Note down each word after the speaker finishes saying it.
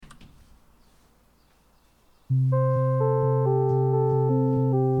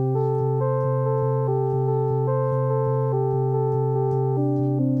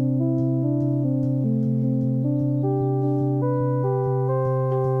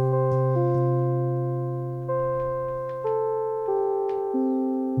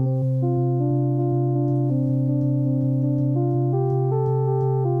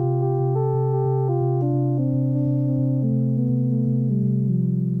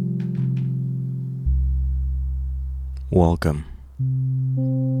Welcome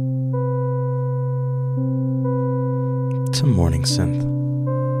to Morning Synth.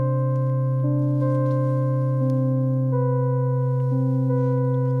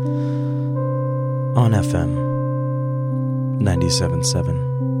 On FM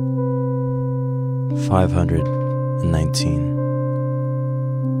 97.7,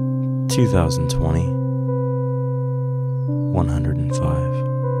 519, 2020,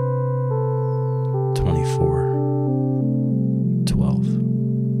 105, 24. 12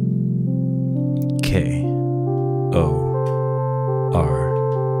 KORG.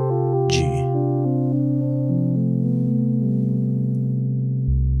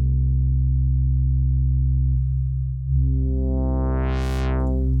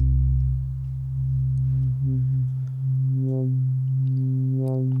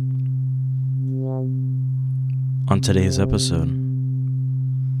 On today's episode,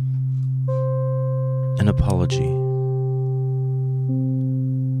 an apology.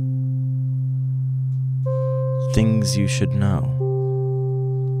 Things you should know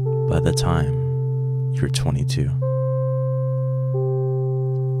by the time you're 22.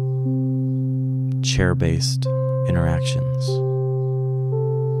 Chair-based interactions.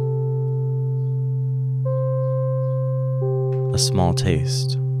 A small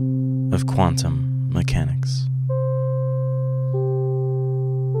taste of quantum mechanics.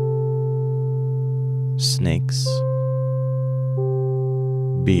 Snakes,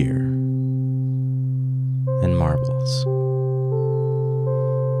 beer, and marbles.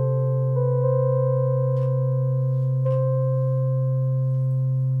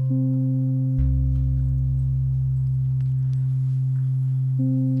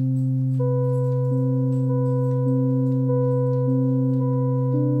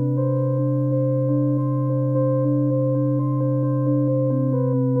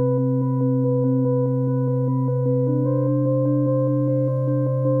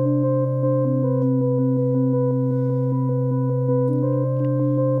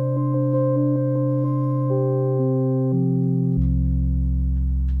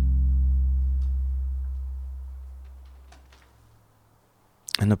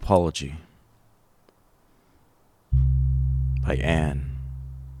 An Apology by Anne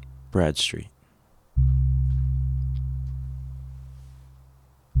Bradstreet.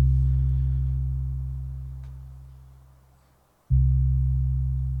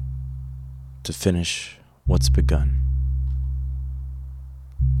 To finish what's begun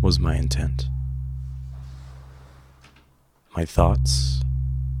was my intent. My thoughts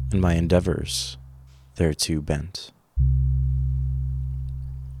and my endeavors thereto bent.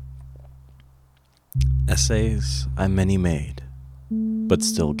 Essays I many made, but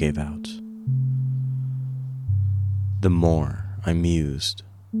still gave out. The more I mused,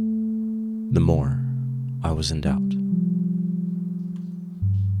 the more I was in doubt.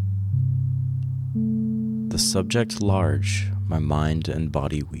 The subject large, my mind and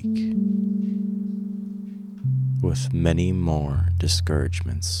body weak, with many more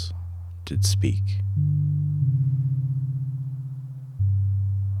discouragements did speak.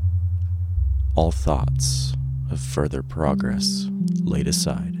 All thoughts of further progress laid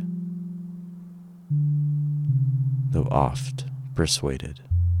aside, though oft persuaded,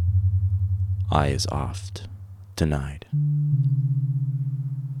 I as oft denied.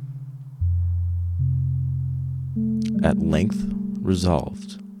 At length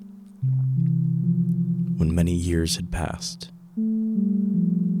resolved, when many years had passed,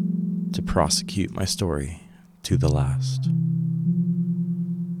 to prosecute my story to the last.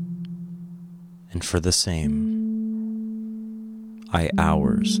 And for the same, I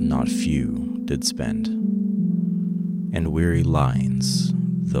hours not few did spend, and weary lines,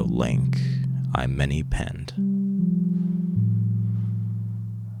 though lank, I many penned.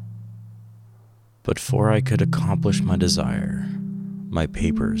 But 'fore I could accomplish my desire, my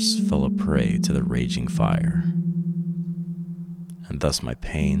papers fell a prey to the raging fire, and thus my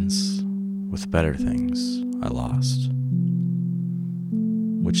pains with better things I lost,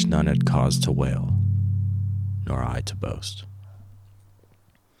 which none had cause to wail, nor I to boast.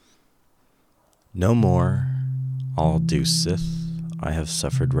 No more all due sith I have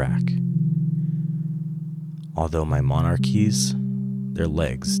suffered rack. Although my monarchies, their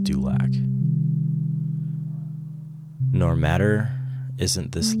legs do lack. Nor matter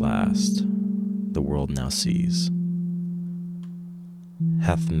isn't this last, the world now sees,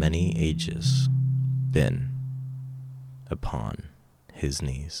 hath many ages been upon his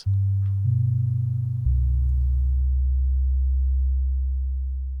knees.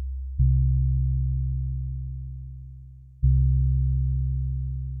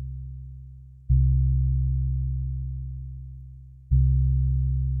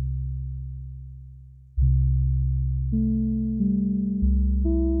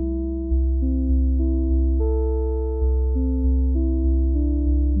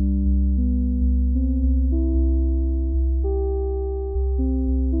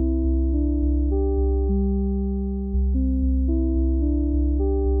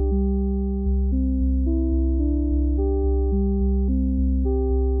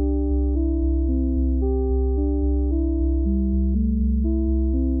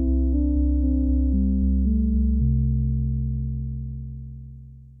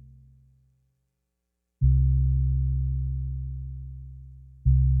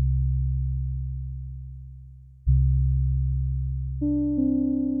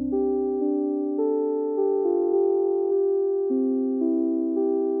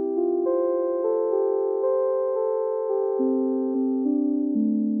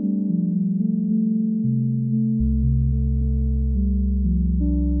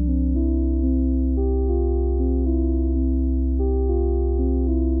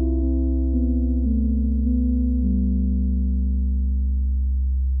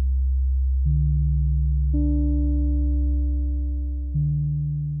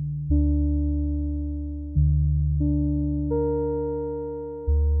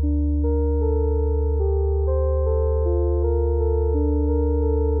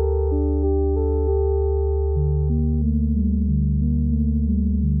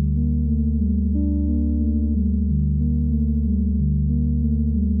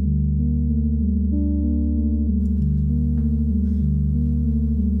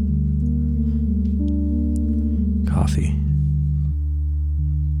 Coffee.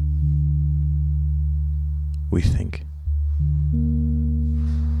 We think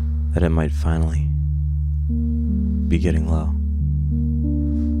that it might finally be getting low.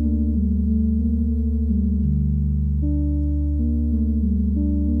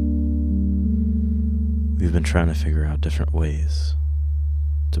 We've been trying to figure out different ways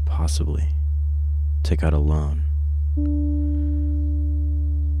to possibly take out a loan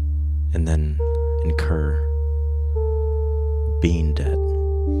and then incur bean debt.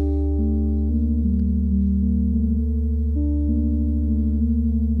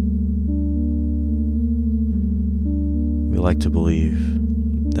 We like to believe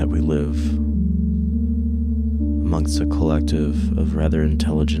that we live amongst a collective of rather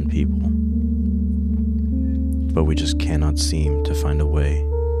intelligent people, but we just cannot seem to find a way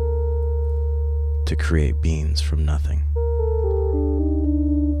to create beans from nothing.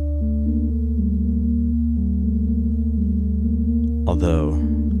 Although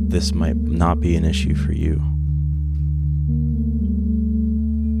this might not be an issue for you,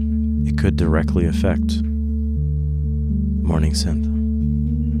 it could directly affect Morning Synth.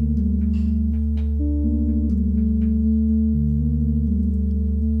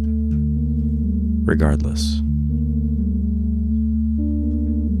 Regardless,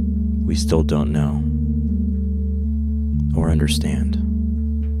 we still don't know or understand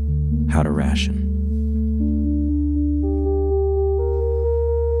how to ration.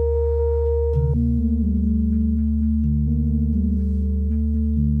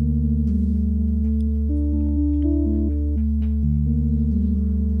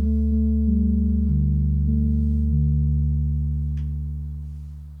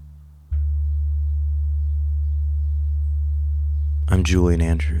 I'm Julian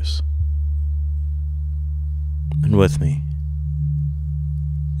Andrews, and with me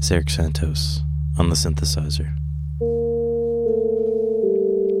is Eric Santos on the synthesizer.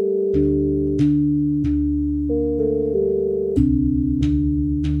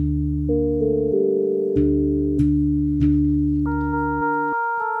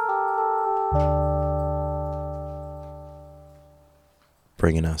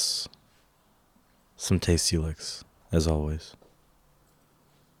 Bringing us some tasty licks, as always.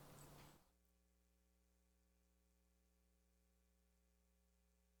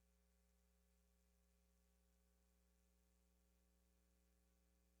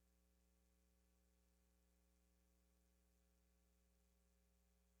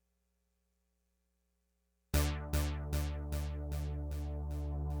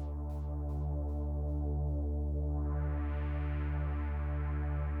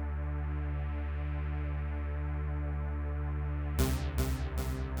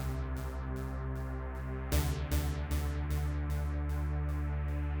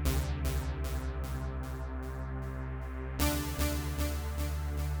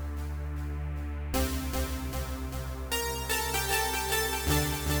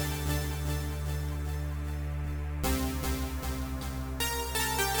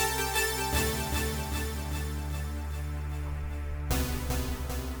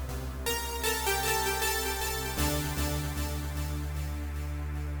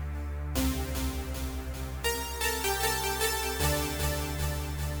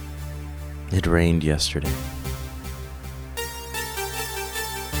 It rained yesterday.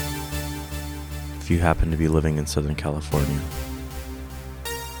 If you happen to be living in Southern California,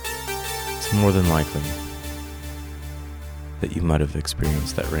 it's more than likely that you might have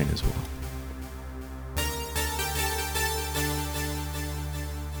experienced that rain as well.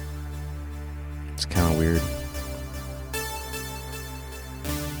 It's kind of weird.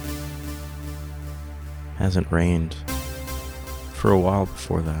 Hasn't rained for a while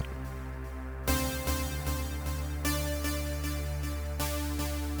before that.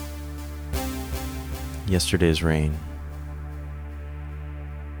 Yesterday's rain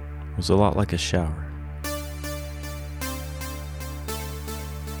was a lot like a shower.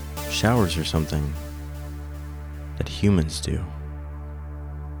 Showers are something that humans do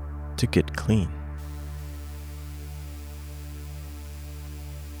to get clean.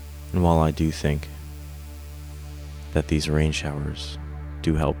 And while I do think that these rain showers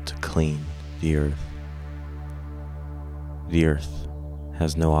do help to clean the earth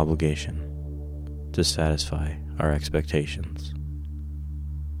has no obligation to satisfy our expectations.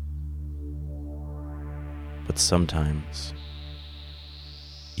 But sometimes,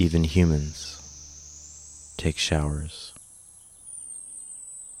 even humans take showers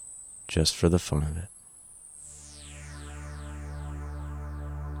just for the fun of it.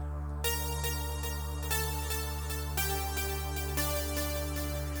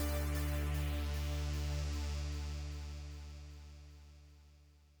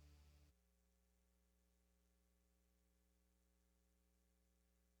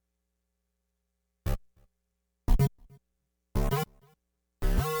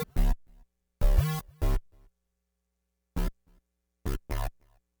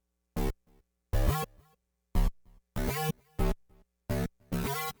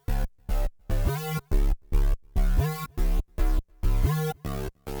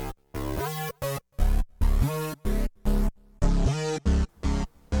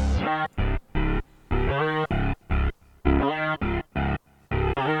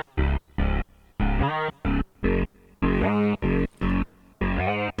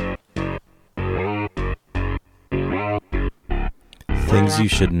 Things you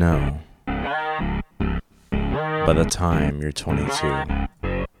should know by the time you're 22.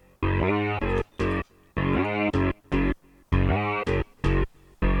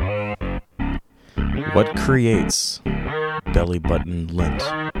 What creates belly button lint?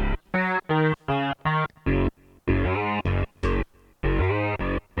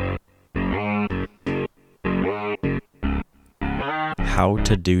 How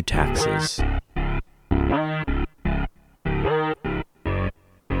to do taxes.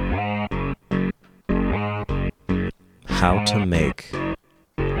 How to make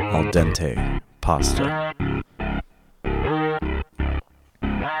al dente pasta.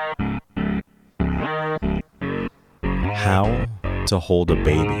 How to hold a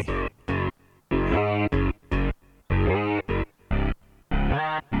baby.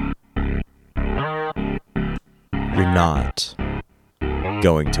 You're not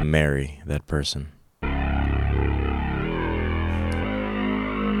going to marry that person.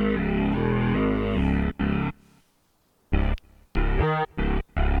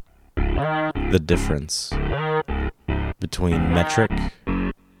 The difference between metric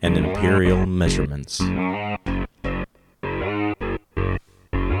and imperial measurements.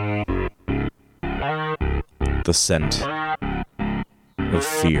 The scent of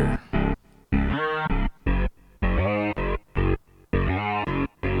fear.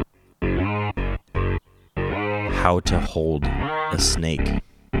 How to hold a snake.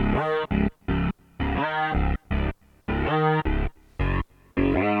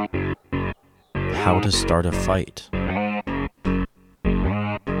 How to start a fight.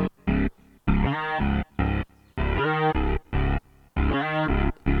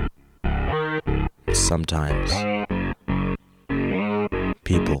 Sometimes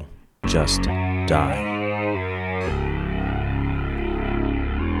people just die.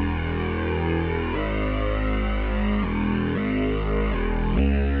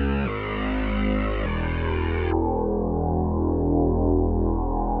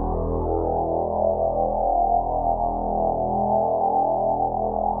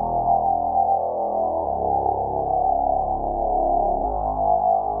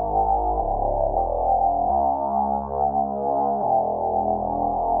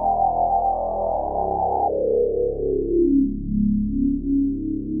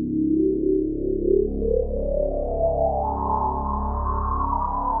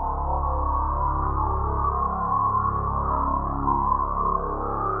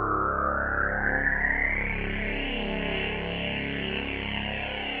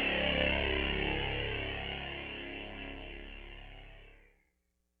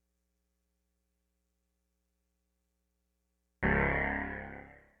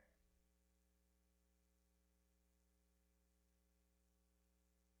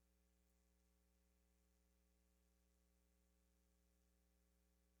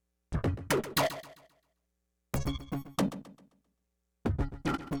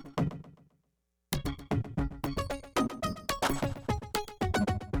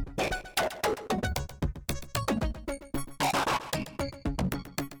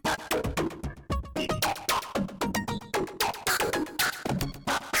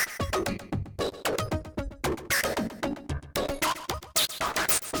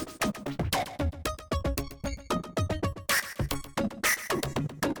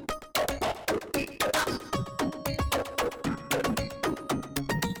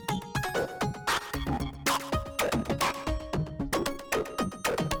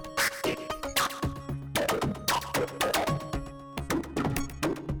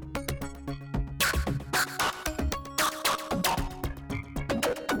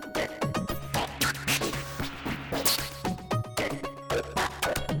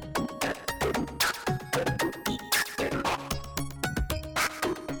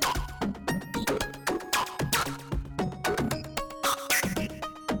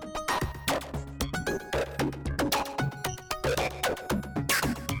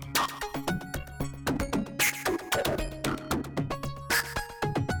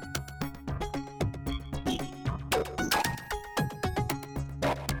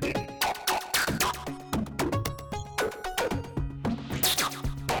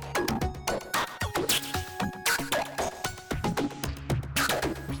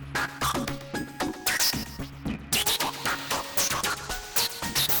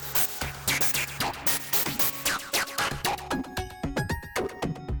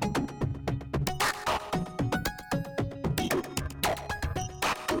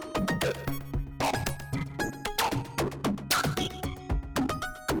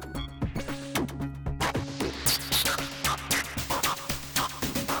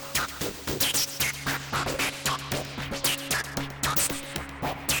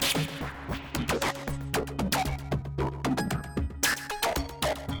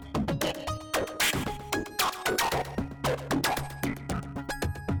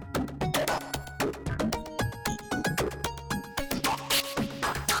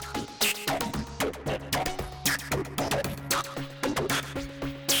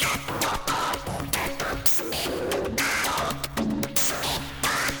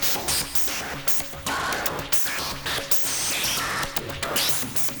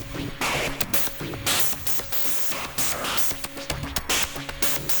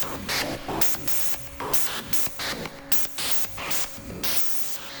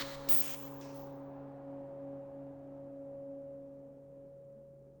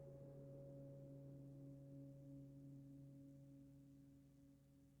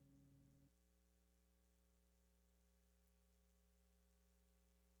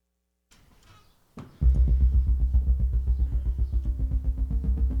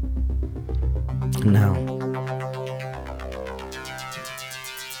 Now,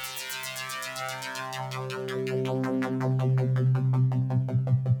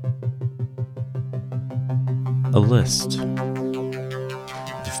 a list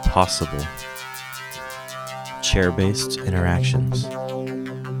of possible chair-based interactions.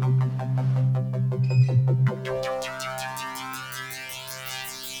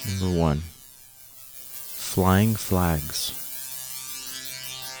 Number 1, flying flags.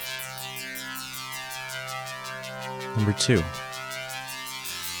 Number 2,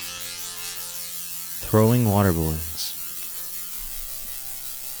 throwing water balloons.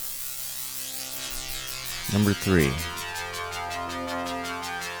 Number 3,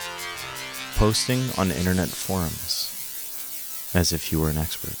 posting on internet forums as if you were an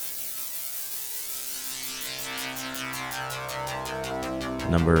expert.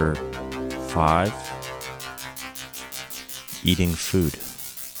 Number 5, eating food.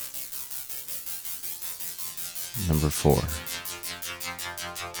 Number 4,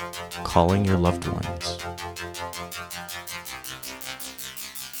 calling your loved ones.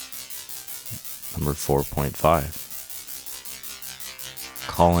 Number 4.5,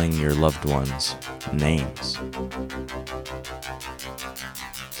 calling your loved ones names.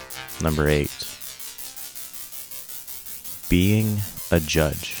 Number 8, being a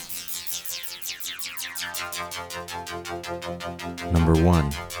judge. Number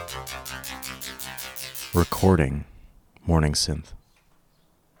 1, recording Morning Synth.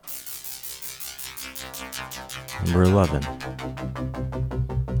 Number 11,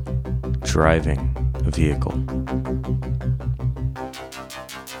 driving a vehicle.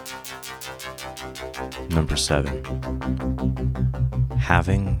 Number 7,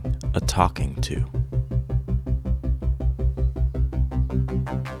 having a talking to.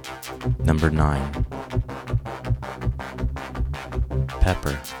 Number 9,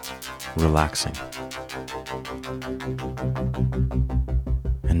 Pepper, relaxing.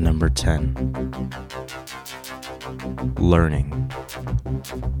 And number 10, learning,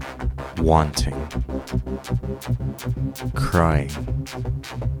 wanting, crying,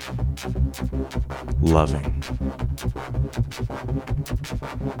 loving.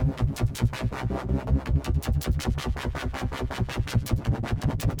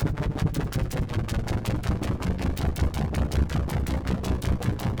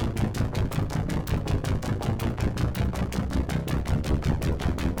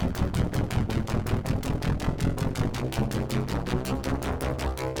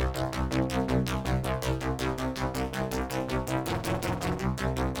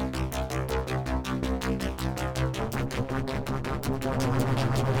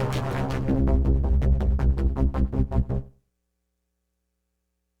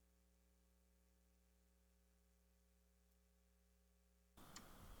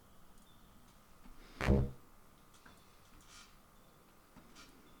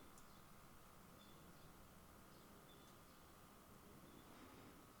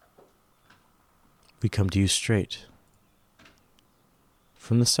 We come to you straight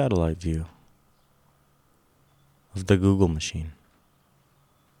from the satellite view of the Google machine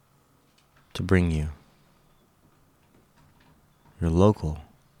to bring you your local,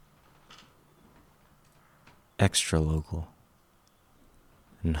 extra local,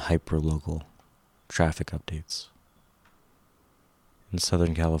 and hyper local traffic updates. In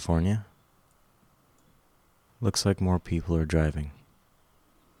Southern California, looks like more people are driving,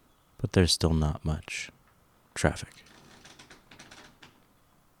 but there's still not much traffic.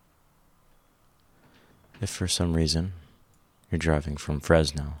 If for some reason you're driving from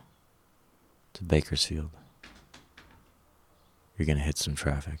Fresno to Bakersfield, you're going to hit some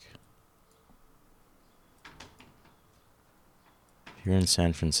traffic. If you're in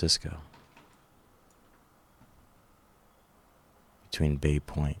San Francisco, between Bay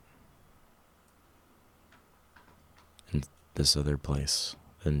Point and this other place,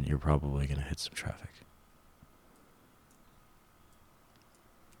 then you're probably going to hit some traffic.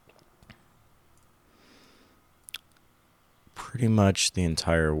 Pretty much the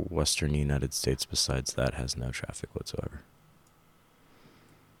entire western United States besides that has no traffic whatsoever.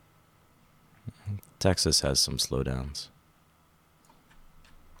 Texas has some slowdowns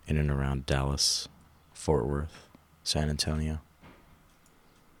in and around Dallas, Fort Worth, San Antonio.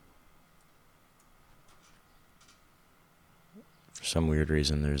 For some weird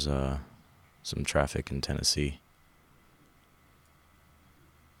reason, there's some traffic in Tennessee.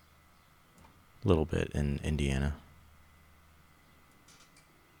 A little bit in Indiana.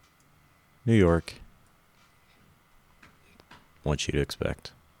 New York, what you'd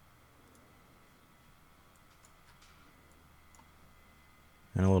expect.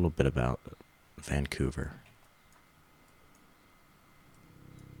 And a little bit about Vancouver.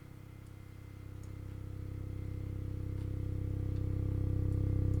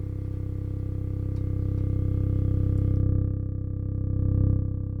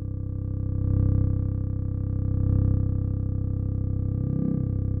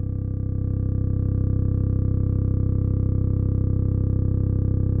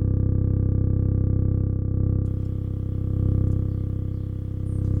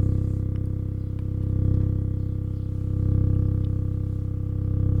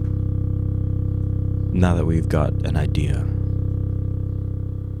 Now that we've got an idea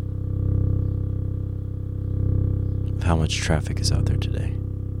of how much traffic is out there today,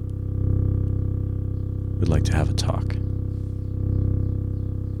 we'd like to have a talk.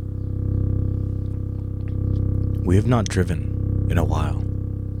 We have not driven in a while.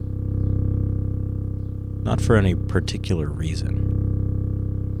 Not for any particular reason.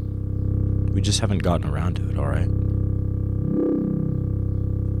 We just haven't gotten around to it, alright?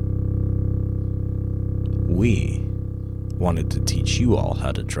 We wanted to teach you all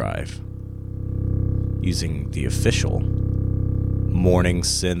how to drive using the official Morning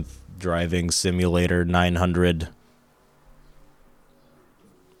Synth Driving Simulator 900,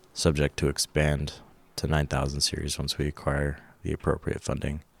 subject to expand to 9000 series once we acquire the appropriate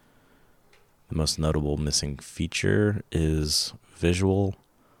funding. The most notable missing feature is visual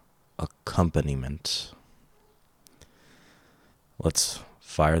accompaniment. Let's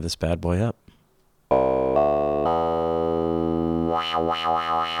fire this bad boy up.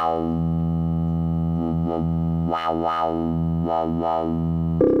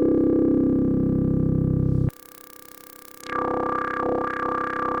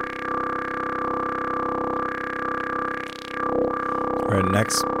 Alright,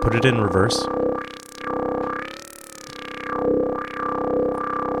 next, put it in reverse.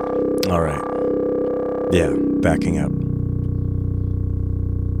 Alright. Yeah, backing up.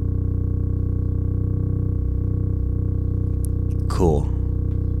 Cool.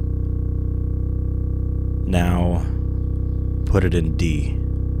 Now, put it in D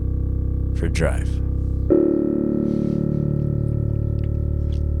for drive.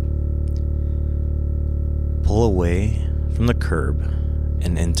 Pull away from the curb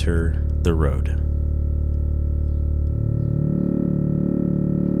and enter the road.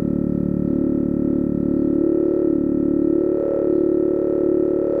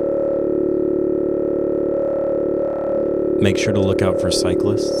 Make sure to look out for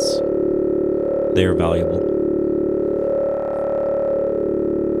cyclists. They are valuable.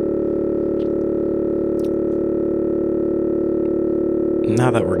 Now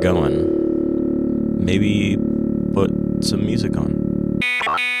that we're going, maybe put some music on.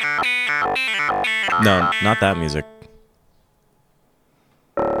 No, not that music.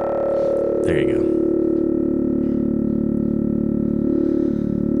 There you go.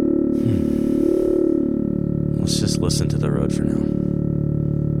 Let's just listen to the road for now.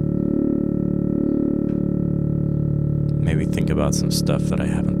 Maybe think about some stuff that I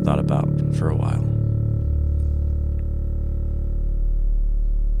haven't thought about for a while.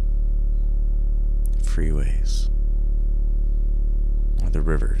 Freeways are the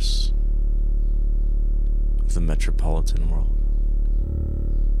rivers of the metropolitan world,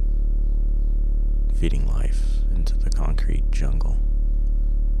 feeding life into the concrete jungle.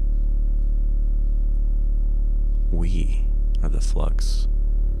 We are the flux.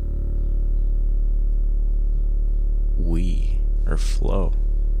 We are flow.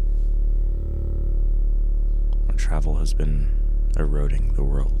 Our travel has been eroding the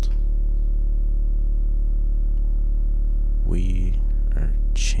world. We are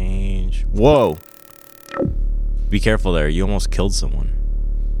change. Whoa! Be careful there. You almost killed someone.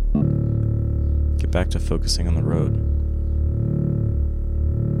 Get back to focusing on the road.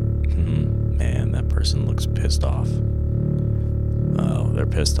 Man, that person looks pissed off. Oh, they're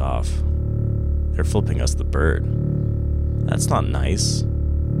pissed off. They're flipping us the bird. That's not nice.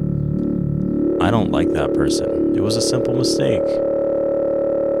 I don't like that person. It was a simple mistake.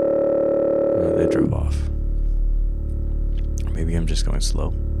 They drove off. Maybe I'm just going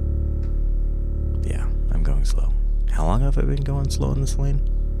slow. Yeah, I'm going slow. How long have I been going slow in this lane?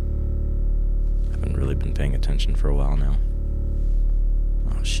 I haven't really been paying attention for a while now.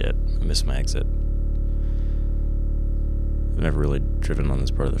 Oh shit, I missed my exit. I've never really driven on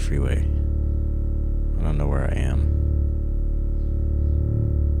this part of the freeway. I don't know where I am.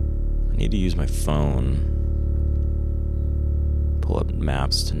 I need to use my phone. Pull up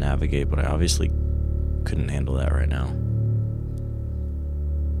maps to navigate, but I obviously couldn't handle that right now.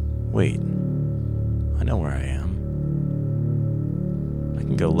 Wait, I know where I am. I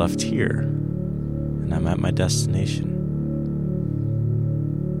can go left here. and I'm at my destination.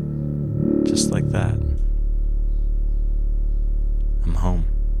 Just like that. I'm home.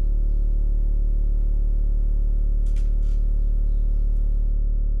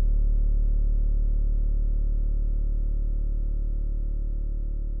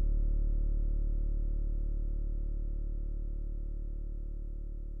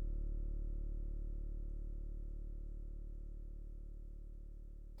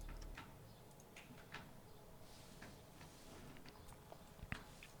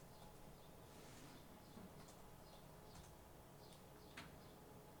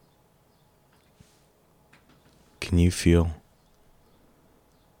 Can you feel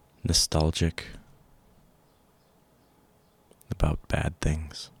nostalgic about bad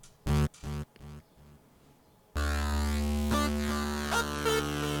things?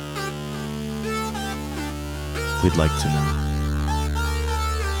 We'd like to know.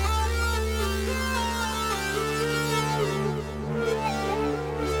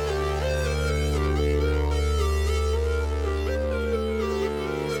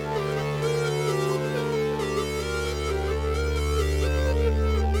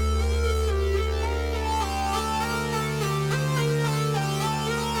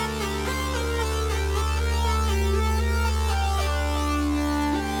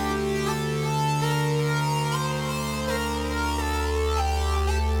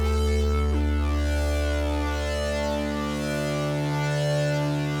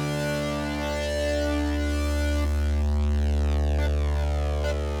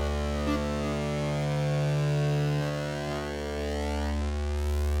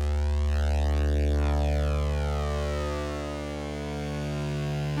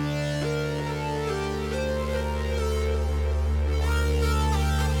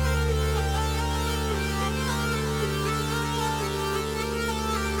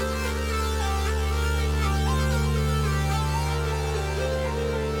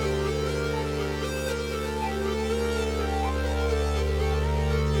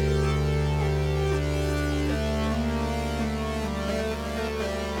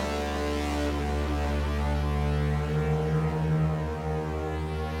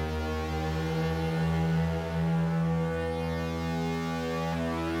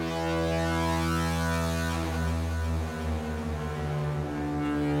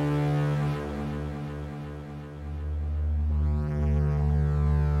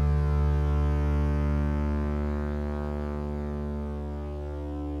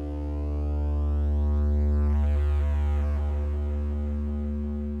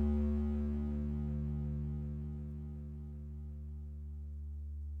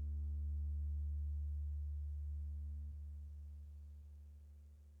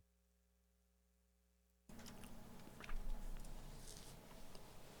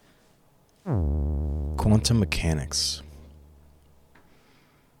 Quantum mechanics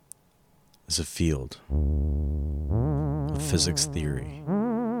is a field of physics theory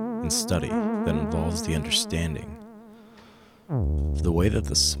and study that involves the understanding of the way that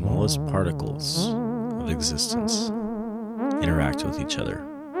the smallest particles of existence interact with each other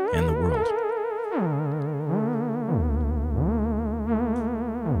and the world.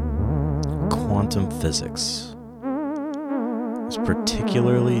 Quantum physics is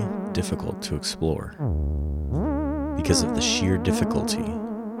particularly difficult to explore because of the sheer difficulty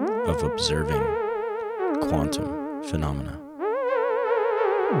of observing quantum phenomena.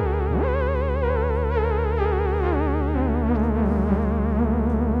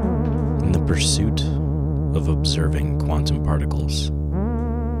 In the pursuit of observing quantum particles,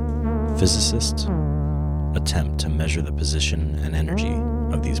 physicists attempt to measure the position and energy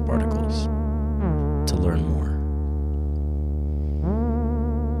of these particles to learn more.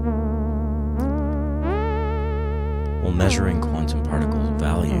 While measuring quantum particle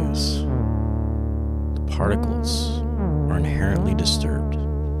values, the particles are inherently disturbed,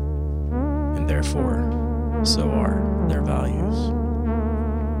 and therefore, so are their values.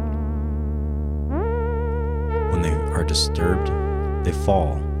 When they are disturbed, they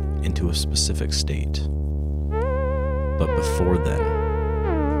fall into a specific state, but before then,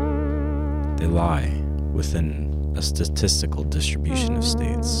 they lie within a statistical distribution of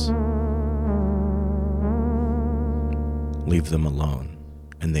states. Leave them alone,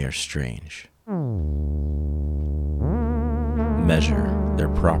 and they are strange. Measure their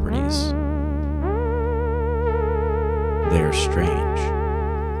properties. They are strange.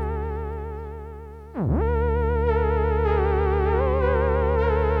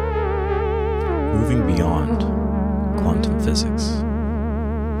 Moving beyond quantum physics,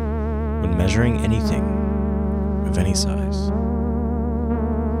 when measuring anything of any size,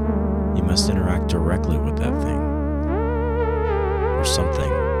 you must interact directly with that thing, or something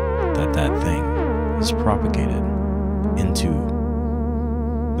that thing is propagated into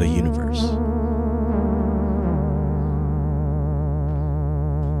the universe.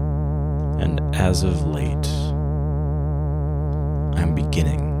 And as of late, I'm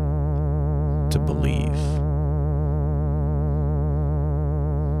beginning to believe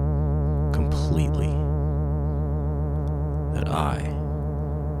completely that I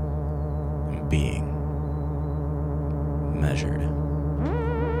am being measured.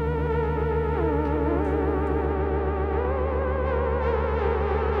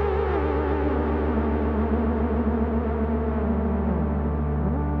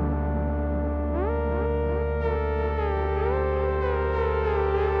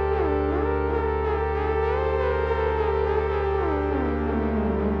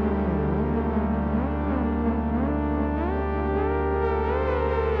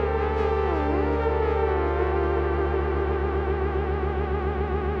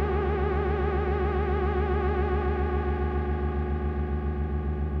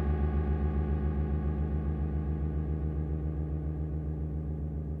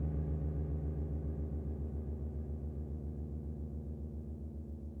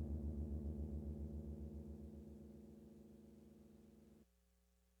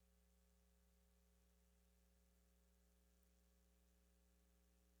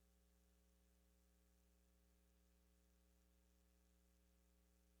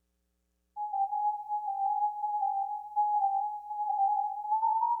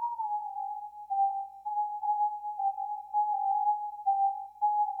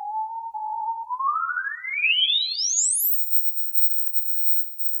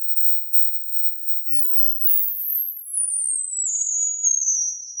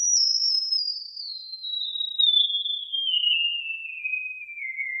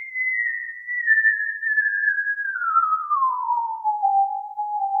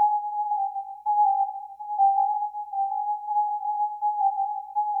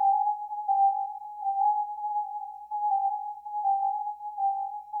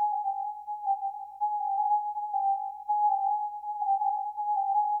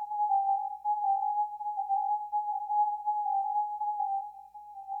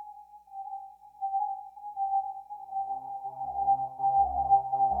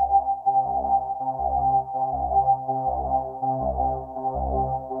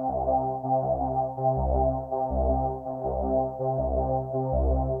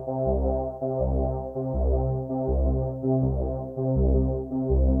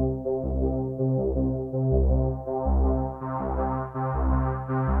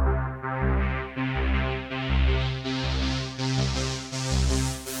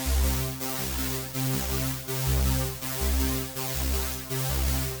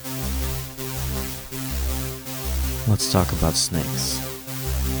 Let's talk about snakes.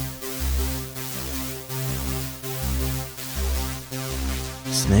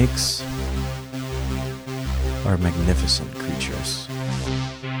 Snakes are magnificent creatures.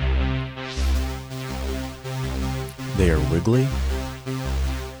 They are wiggly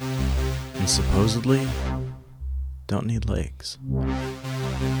and supposedly don't need legs.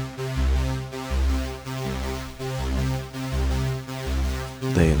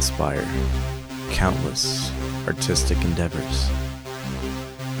 They inspire countless artistic endeavors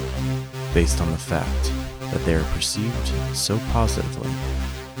based on the fact that they are perceived so positively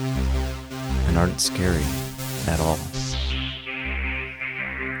and aren't scary at all.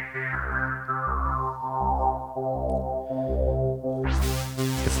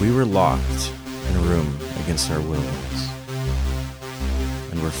 If we were locked in a room against our wills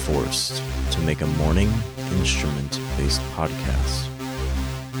and were forced to make a morning instrument-based podcast,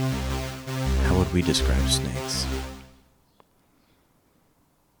 how would we describe snakes?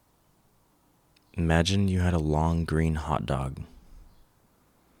 Imagine you had a long green hot dog.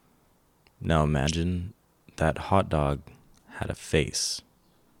 Now imagine that hot dog had a face.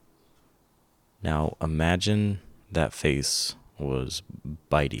 Now imagine that face was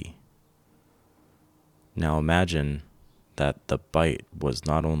bitey. Now imagine that the bite was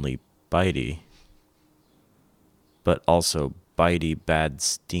not only bitey, but also bitey bad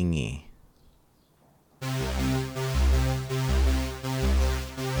stingy.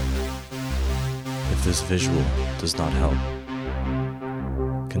 If this visual does not help,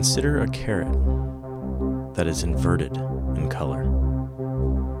 consider a carrot that is inverted in color.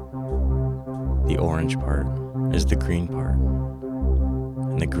 The orange part is the green part,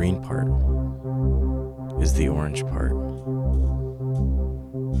 and the green part is the orange part.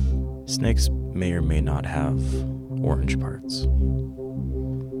 Snakes may or may not have orange parts.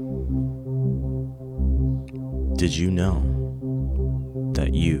 Did you know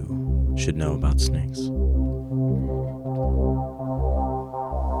that you should know about snakes?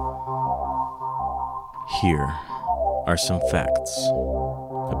 Here are some facts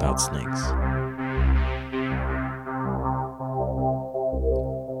about snakes.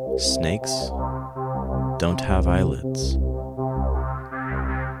 Snakes don't have eyelids.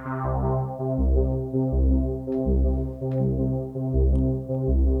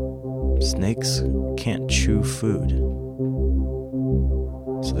 Snakes can't chew food,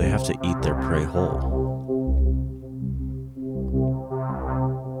 so they have to eat their prey whole.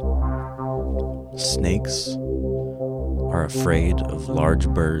 Snakes are afraid of large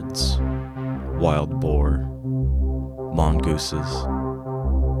birds, wild boar, mongooses,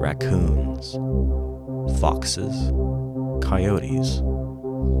 raccoons, foxes, coyotes,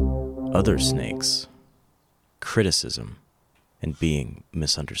 other snakes, criticism, and being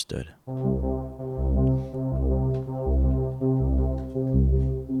misunderstood.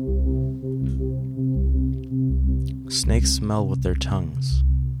 Snakes smell with their tongues.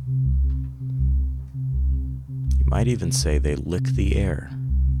 You might even say they lick the air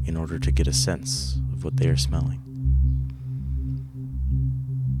in order to get a sense of what they are smelling.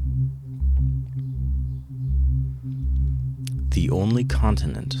 The only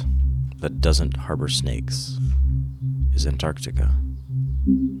continent that doesn't harbor snakes is Antarctica.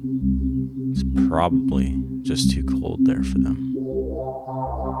 It's probably just too cold there for them.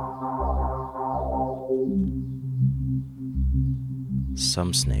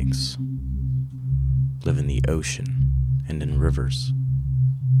 Some snakes live in the ocean and in rivers.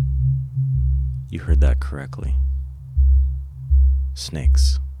 You heard that correctly.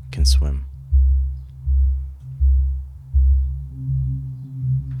 Snakes can swim.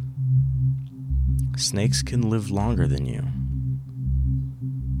 Snakes can live longer than you.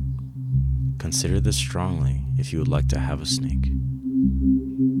 Consider this strongly if you would like to have a snake.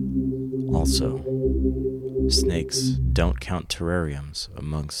 Also, snakes don't count terrariums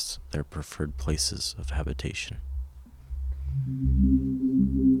amongst their preferred places of habitation.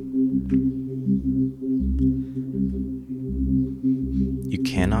 You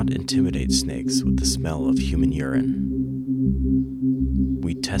cannot intimidate snakes with the smell of human urine.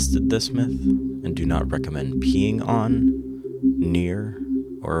 We tested this myth and do not recommend peeing on, near,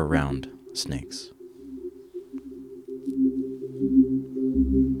 or around snakes.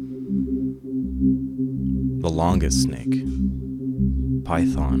 The longest snake,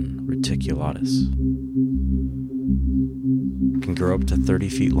 Python reticulatus, can grow up to 30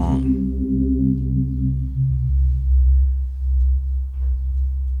 feet long.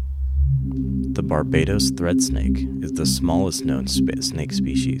 The Barbados thread snake is the smallest known snake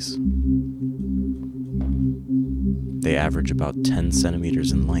species. They average about 10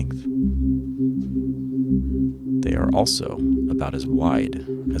 centimeters in length. They are also about as wide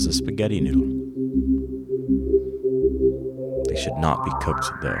as a spaghetti noodle. They should not be cooked,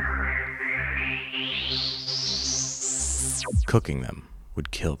 though. Cooking them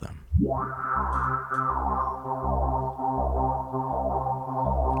would kill them.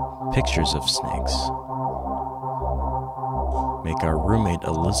 Pictures of snakes make our roommate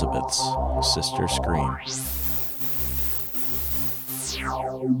Elizabeth's sister scream.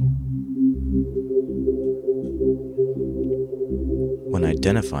 When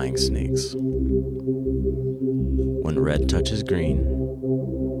identifying snakes, when red touches green,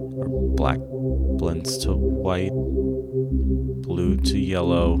 or black blends to white, blue to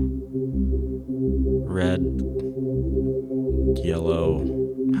yellow, red, yellow,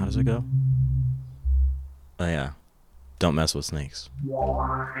 how does it go? Oh yeah, don't mess with snakes.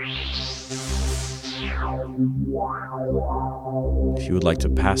 If you would like to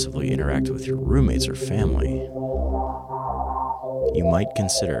passively interact with your roommates or family, you might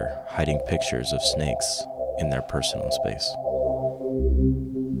consider hiding pictures of snakes in their personal space.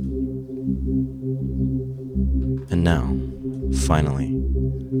 And now, finally,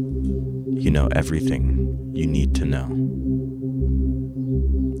 you know everything you need to know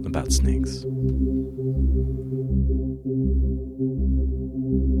about snakes.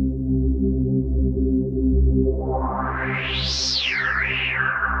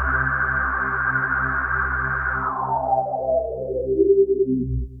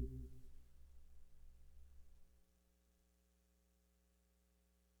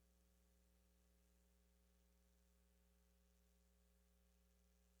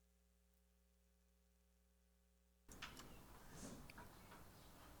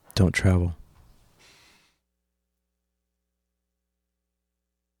 Don't travel.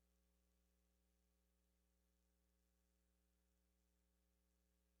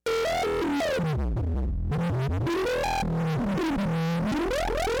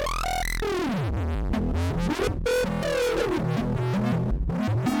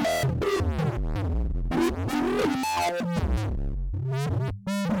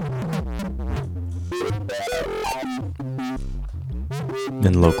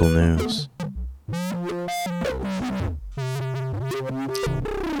 In local news,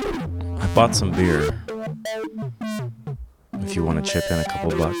 I bought some beer. If you want to chip in a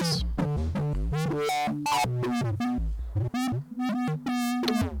couple bucks.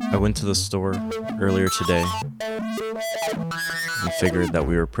 I went to the store earlier today and figured that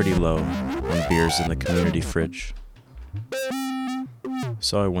we were pretty low on beers in the community fridge.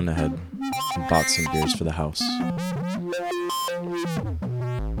 So I went ahead and bought some beers for the house.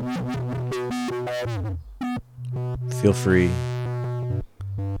 Feel free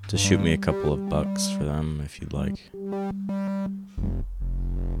to shoot me a couple of bucks for them if you'd like.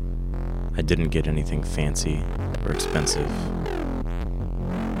 I didn't get anything fancy or expensive,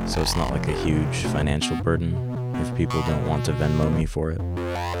 so it's not like a huge financial burden if people don't want to Venmo me for it.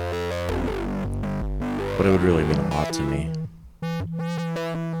 But it would really mean a lot to me.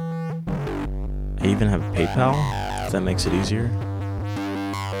 I even have PayPal, if that makes it easier.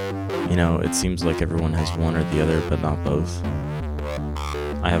 You know, it seems like everyone has one or the other, but not both.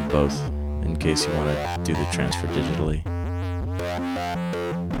 I have both, in case you want to do the transfer digitally.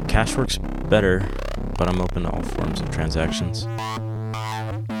 Cash works better, but I'm open to all forms of transactions.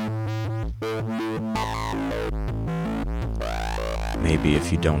 Maybe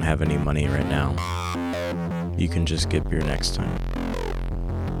if you don't have any money right now, you can just get beer next time.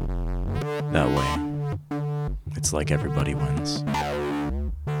 That way, it's like everybody wins.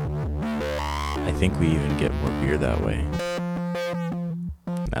 I think we even get more beer that way.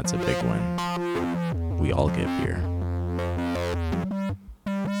 That's a big win. We all get beer.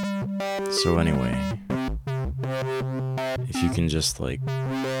 So anyway, if you can just get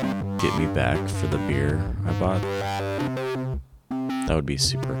me back for the beer I bought, that would be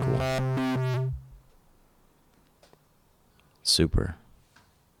super cool. Super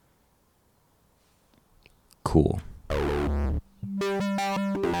cool.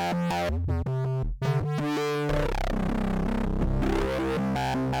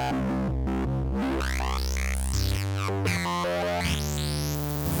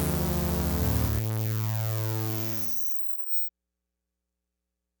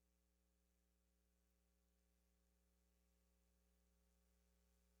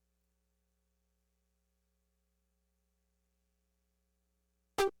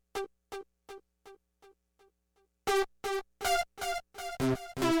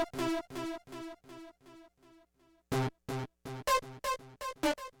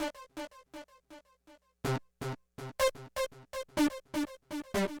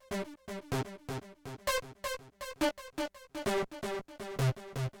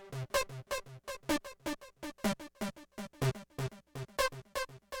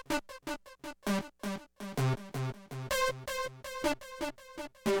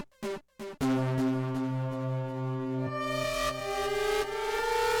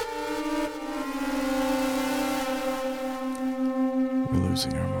 We're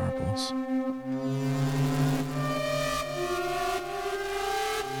losing our marbles.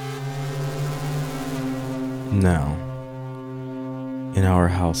 Now, in our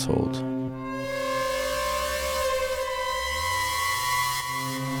household,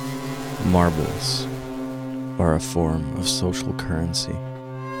 marbles are a form of social currency.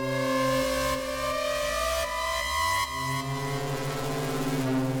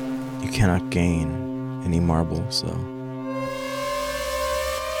 You cannot gain any marbles, though.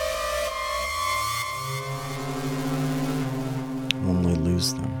 Only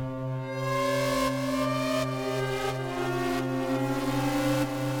lose them.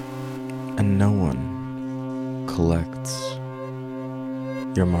 And no one collects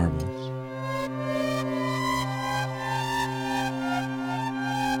your marbles.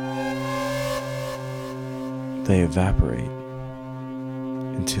 They evaporate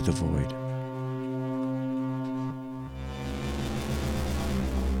into the void.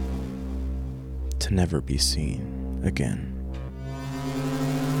 To never be seen again.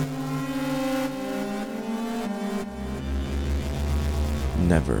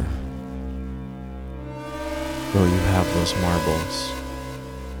 Never will you have those marbles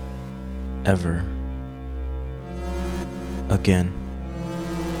ever again.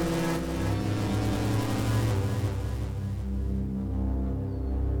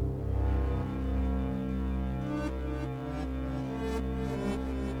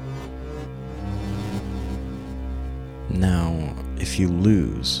 Now, if you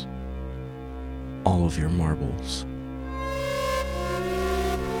lose all of your marbles,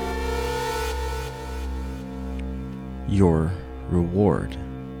 your reward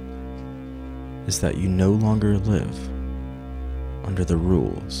is that you no longer live under the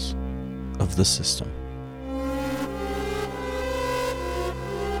rules of the system.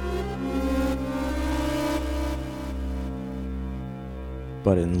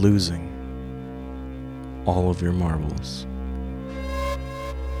 but in losing all of your marbles.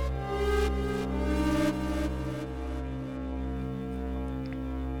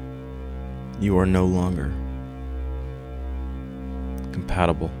 You are no longer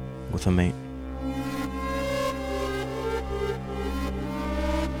compatible with a mate.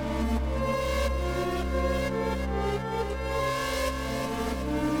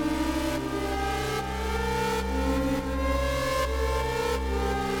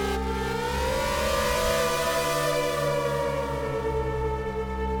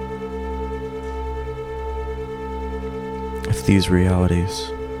 If these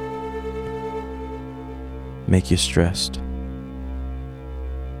realities make you stressed,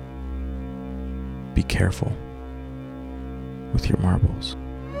 be careful with your marbles.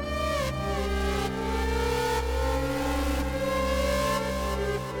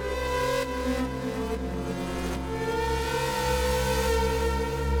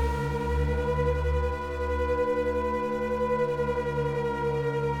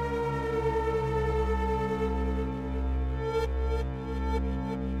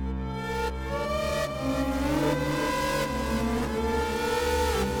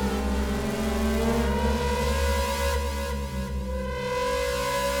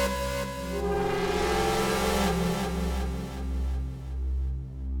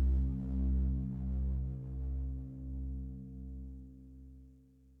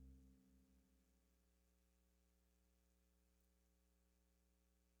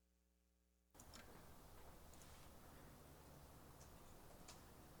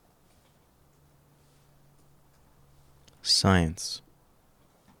 Science.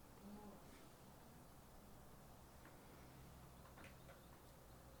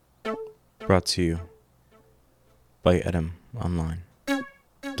 Brought to you by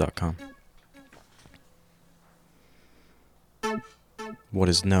edomonline.com. What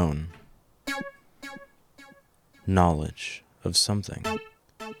is known? Knowledge of something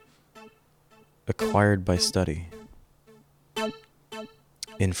acquired by study.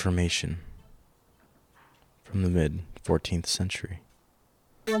 Information from the mid-14th century.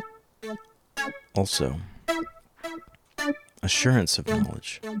 Also, assurance of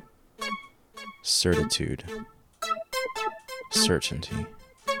knowledge, certitude, certainty.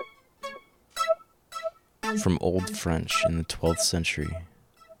 From Old French in the 12th century,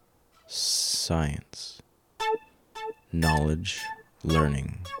 science, knowledge,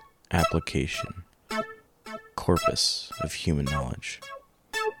 learning, application, corpus of human knowledge.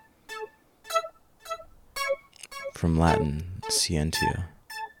 From Latin, scientia,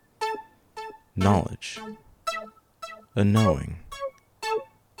 knowledge, a knowing,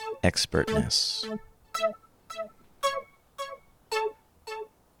 expertness.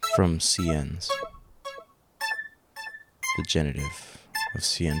 From sciens, the genitive of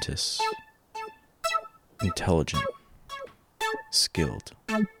scientis, intelligent, skilled.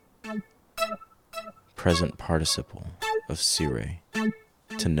 Present participle of sire,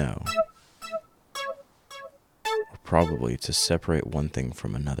 to know. Probably to separate one thing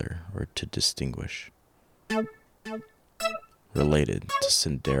from another, or to distinguish. Related to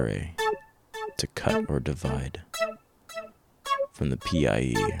scindere, to cut or divide. From the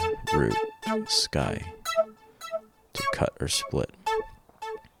PIE root, sky, to cut or split.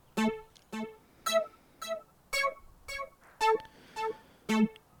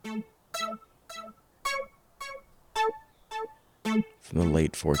 From the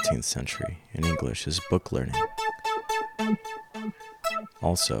late 14th century in English is book learning.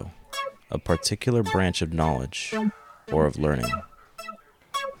 Also, a particular branch of knowledge or of learning.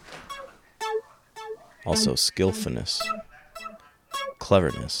 Also, skillfulness,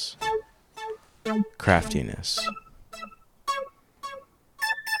 cleverness, craftiness.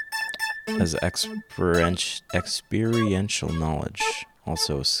 As experiential knowledge,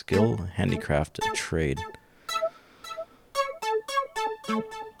 also skill, handicraft, a trade.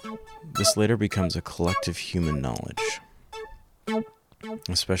 This later becomes a collective human knowledge,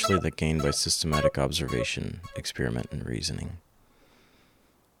 especially that gained by systematic observation, experiment, and reasoning.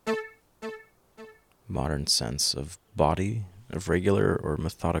 Modern sense of body, of regular or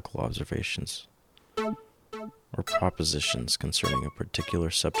methodical observations, or propositions concerning a particular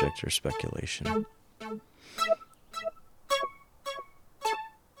subject or speculation.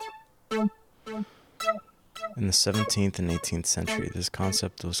 In the 17th and 18th century, this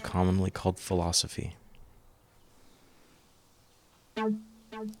concept was commonly called philosophy.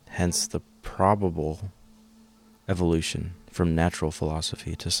 Hence the probable evolution from natural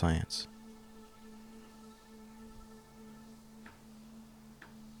philosophy to science.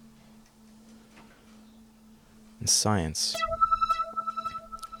 In science,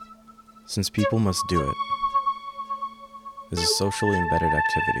 since people must do it, is a socially embedded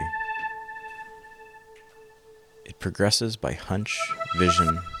activity. It progresses by hunch,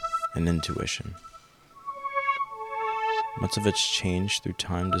 vision, and intuition. Much of its change through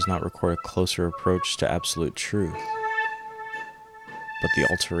time does not require a closer approach to absolute truth, but the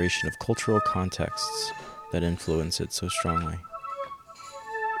alteration of cultural contexts that influence it so strongly.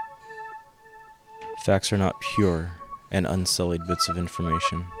 Facts are not pure and unsullied bits of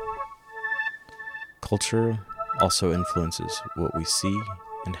information. Culture also influences what we see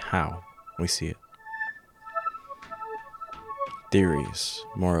and how we see it. Theories,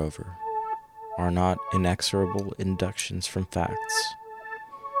 moreover, are not inexorable inductions from facts.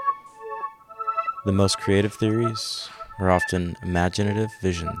 The most creative theories are often imaginative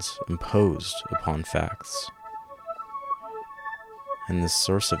visions imposed upon facts. And this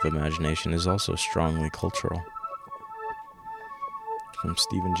source of imagination is also strongly cultural. From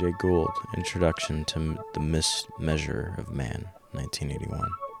Stephen Jay Gould, Introduction to the Mismeasure of Man, 1981.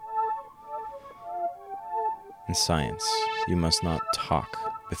 In science, you must not talk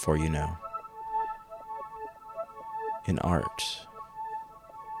before you know. In art,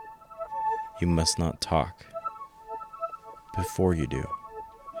 you must not talk before you do.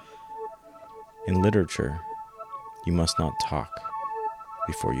 In literature, you must not talk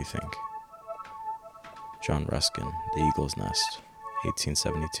before you think. John Ruskin, The Eagle's Nest,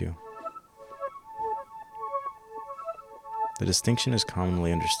 1872. The distinction is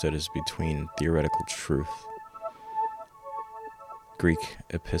commonly understood as between theoretical truth, Greek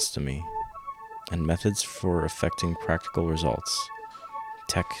episteme, and methods for effecting practical results,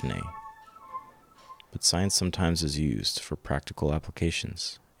 techne. But science sometimes is used for practical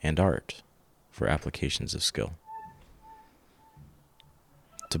applications, and art for applications of skill.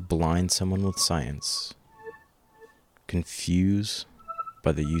 To blind someone with science, confuse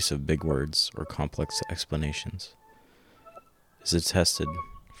by the use of big words or complex explanations, is attested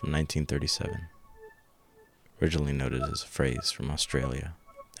from 1937, originally noted as a phrase from Australia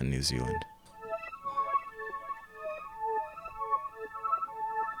and New Zealand.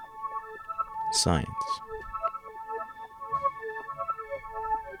 Science.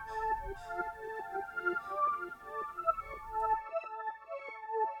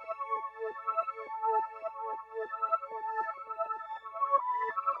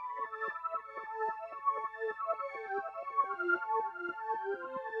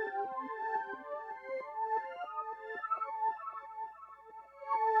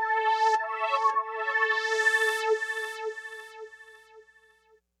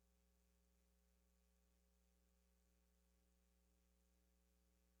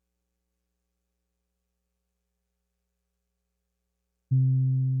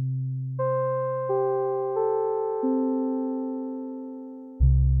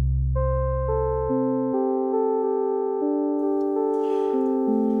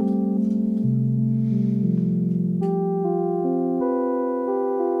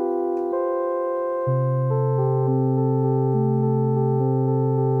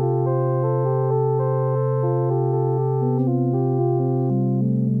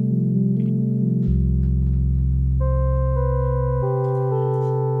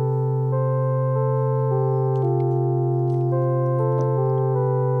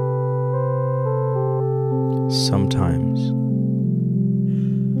 Sometimes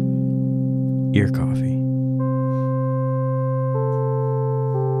ear coffee,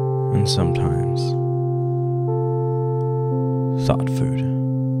 and sometimes thought food,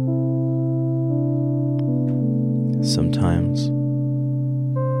 sometimes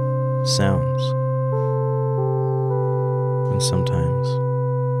sounds, and sometimes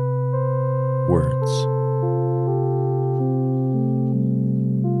words.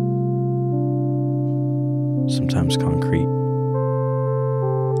 Sometimes concrete,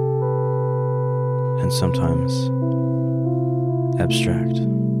 and sometimes abstract,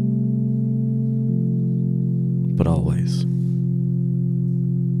 but always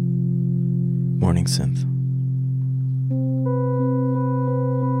Morning Synth.